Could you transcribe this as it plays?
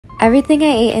Everything I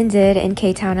ate and did in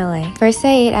K-Town, LA. First, I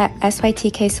ate at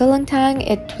SYTK Solongtang.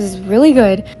 It was really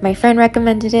good. My friend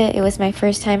recommended it. It was my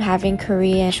first time having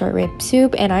Korean short rib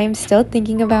soup, and I am still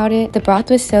thinking about it. The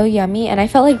broth was so yummy, and I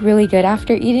felt like really good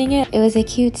after eating it. It was a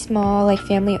cute, small, like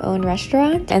family-owned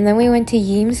restaurant. And then we went to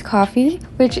Yeem's Coffee,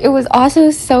 which it was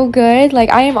also so good. Like,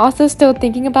 I am also still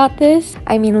thinking about this.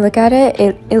 I mean, look at it.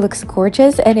 It looks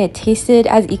gorgeous, and it tasted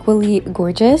as equally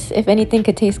gorgeous, if anything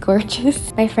could taste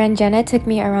gorgeous. My friend Jenna took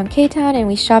me around K-Town and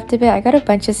we shopped a bit. I got a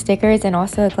bunch of stickers and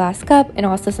also a glass cup and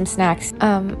also some snacks.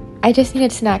 I just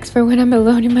needed snacks for when I'm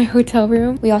alone in my hotel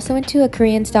room. We also went to a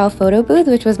Korean style photo booth,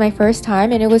 which was my first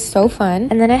time, and it was so fun.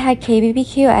 And then I had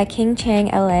KBBQ at King Chang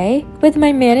LA with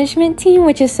my management team,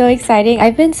 which is so exciting.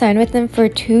 I've been signed with them for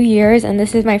 2 years, and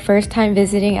this is my first time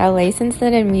visiting LA since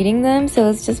then and meeting them, so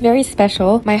it's just very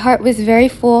special. My heart was very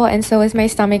full, and so was my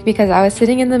stomach because I was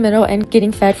sitting in the middle and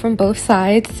getting fed from both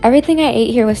sides. Everything I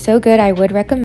ate here was so good, I would recommend.